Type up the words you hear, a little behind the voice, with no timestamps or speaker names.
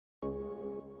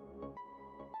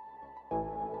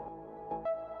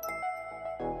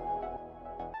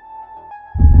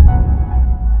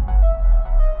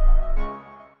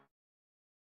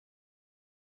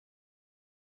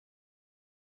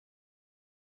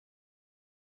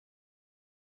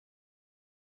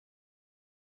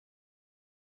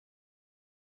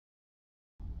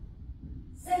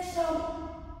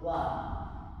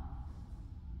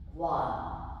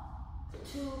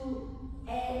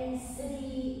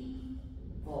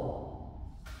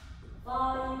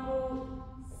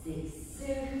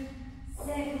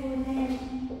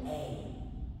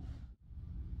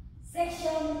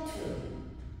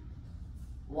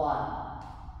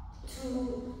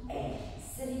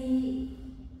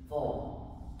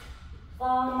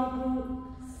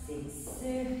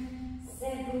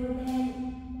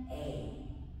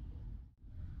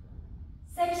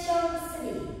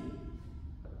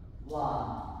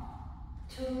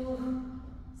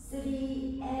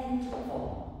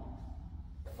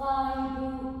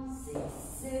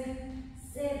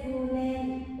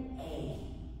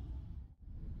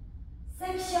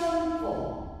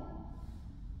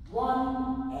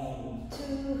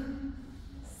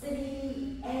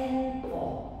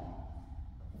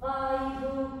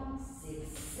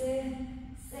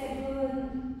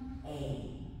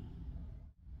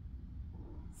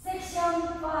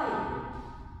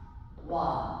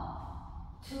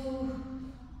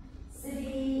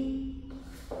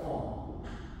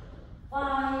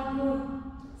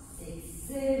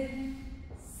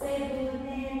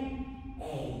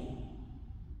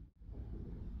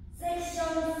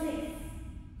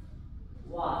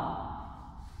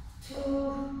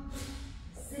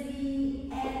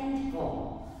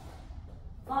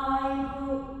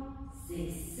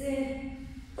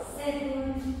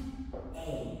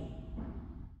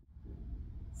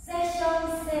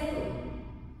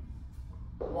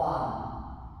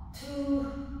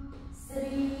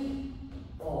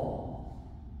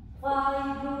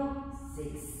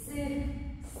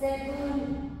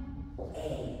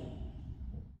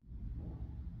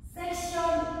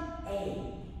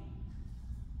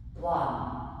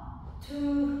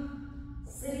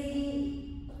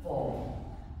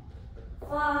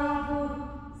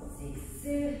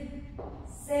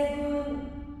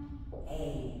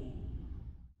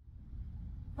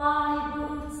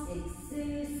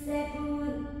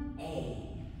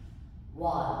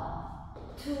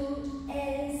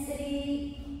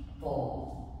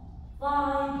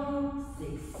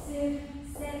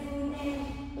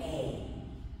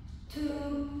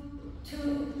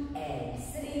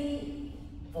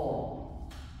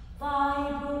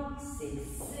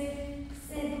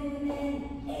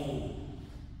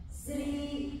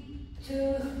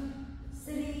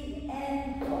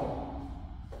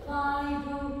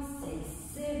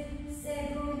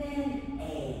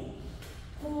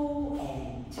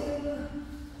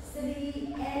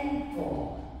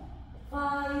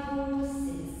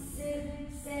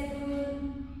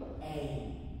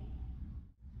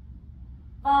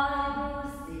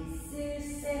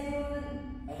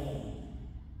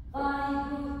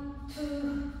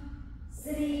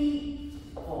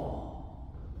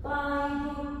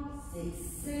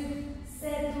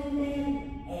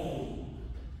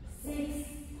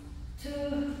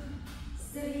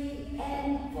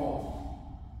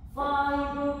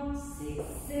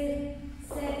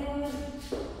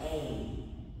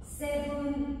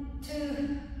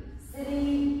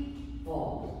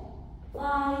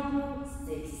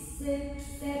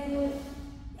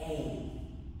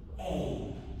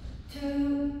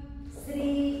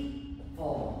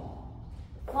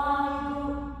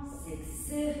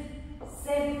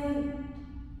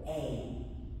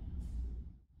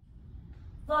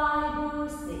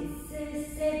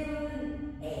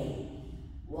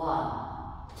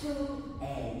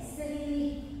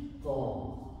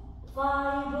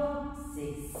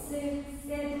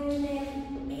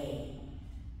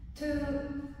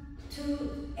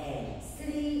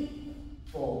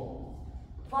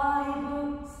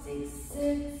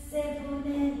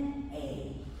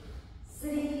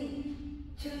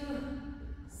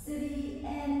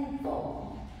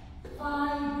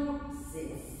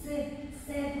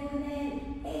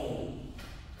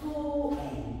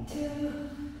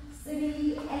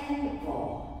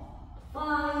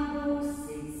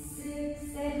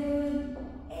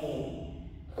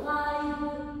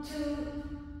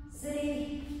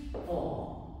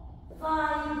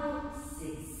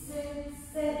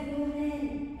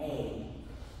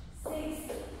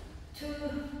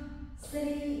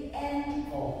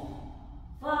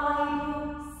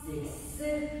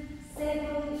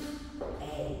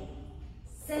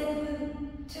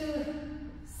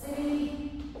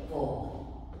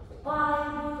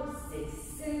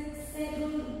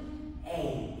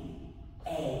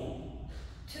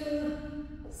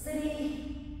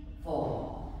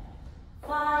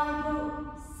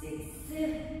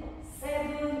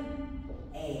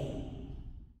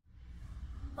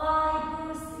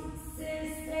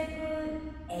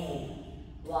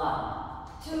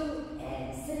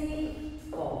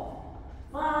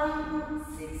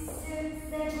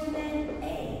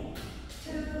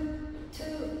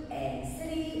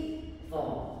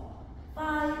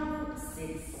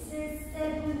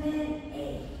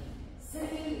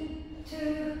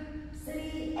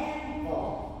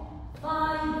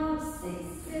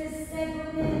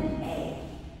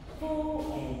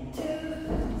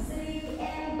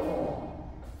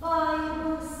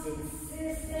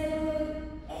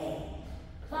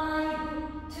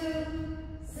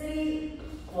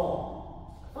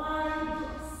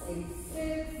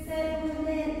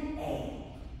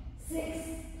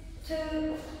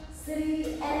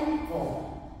and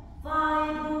 4,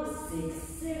 5, 6,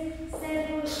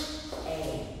 7,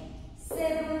 8,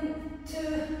 7,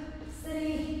 2,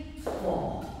 3,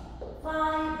 4,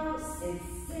 5, 6,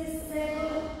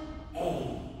 7,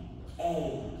 8,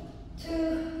 8,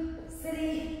 2,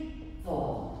 3,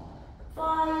 4,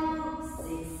 5,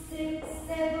 6,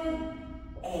 7,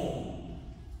 8,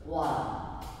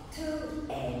 1, 2,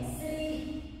 and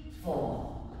 3,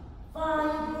 4,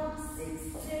 5, 6,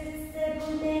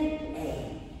 7, and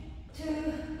 8,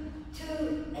 2,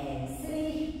 2, and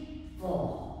 3,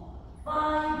 4,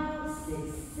 5, 6,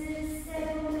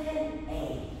 7, and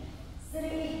 8,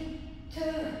 3, 2,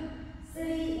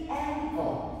 3, and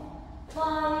 4,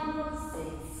 5,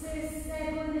 6,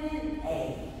 7, and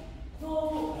 8,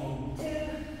 4, and 2,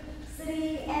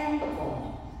 3, and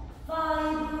 4,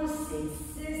 5, 6,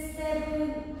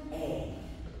 7, 8,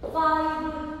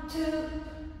 5, 2,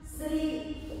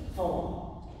 3,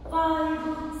 4,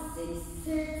 5, 6,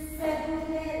 7,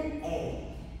 and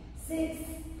 8, 6,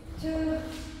 2,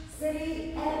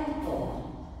 3, and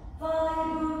 4,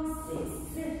 5,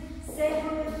 6,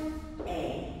 7,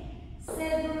 8,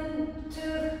 7, 2,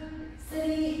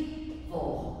 3,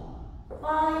 4,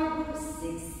 5,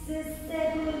 6,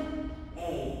 7,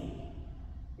 8.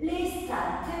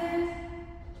 Restart.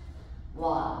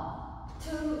 1,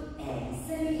 2, and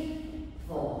 3,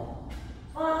 4,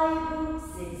 5,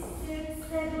 6,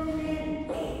 7,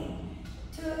 and 8,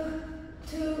 2,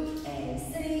 2,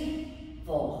 and 3,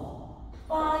 4,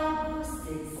 5, 6,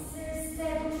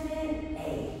 7, and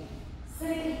 8,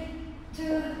 3,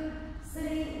 2,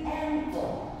 3, and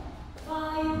 4,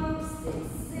 5, 6,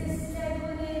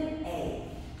 7, and 8,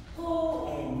 4,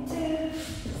 and 2,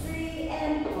 3,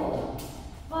 and 4,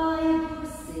 5,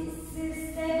 6,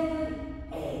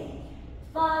 7, 8,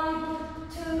 5,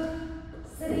 2,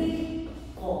 3,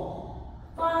 4,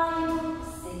 5,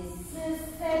 6,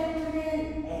 7,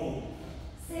 and 8,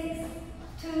 6,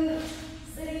 2,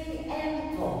 3,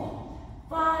 and 4,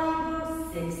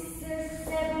 5, 6,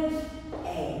 7,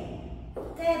 8,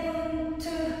 7, 2,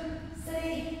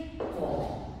 3, 4,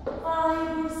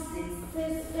 5,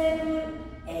 6, 7,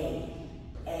 8,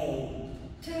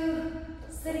 8, 2,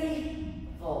 3,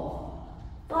 4,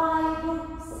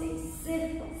 5, 6,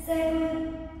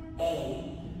 7, 8,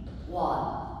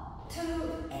 1, 2,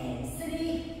 and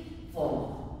 3,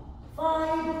 4,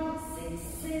 5, 6,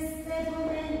 7,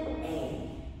 and 8,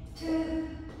 2,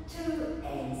 2,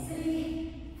 and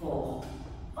 3, 4,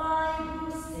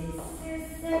 5, 6,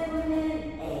 7,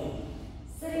 and 8,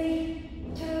 3,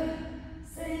 2,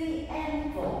 3,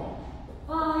 and 4,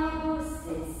 5,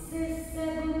 6,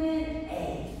 7, and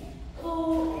 8,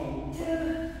 4, and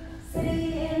 2,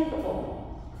 3, and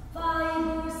 4,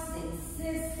 5,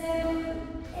 6,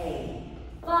 7, 8,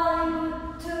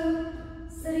 5, 2,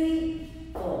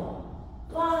 3, 4,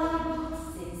 5,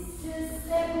 6,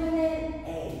 7, and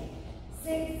 8,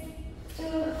 6, 2,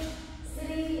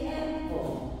 3, and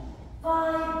 4,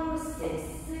 5, 6,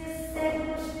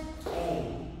 7, 8,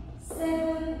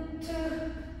 7,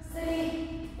 2,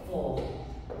 3, 4,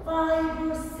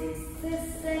 5, 6,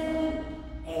 7,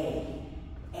 8,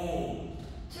 8,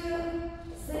 2,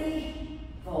 3,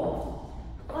 4,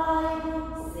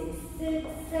 5, 6,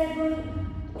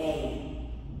 7, 8,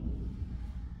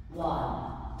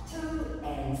 1, 2,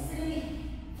 and 3,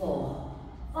 4,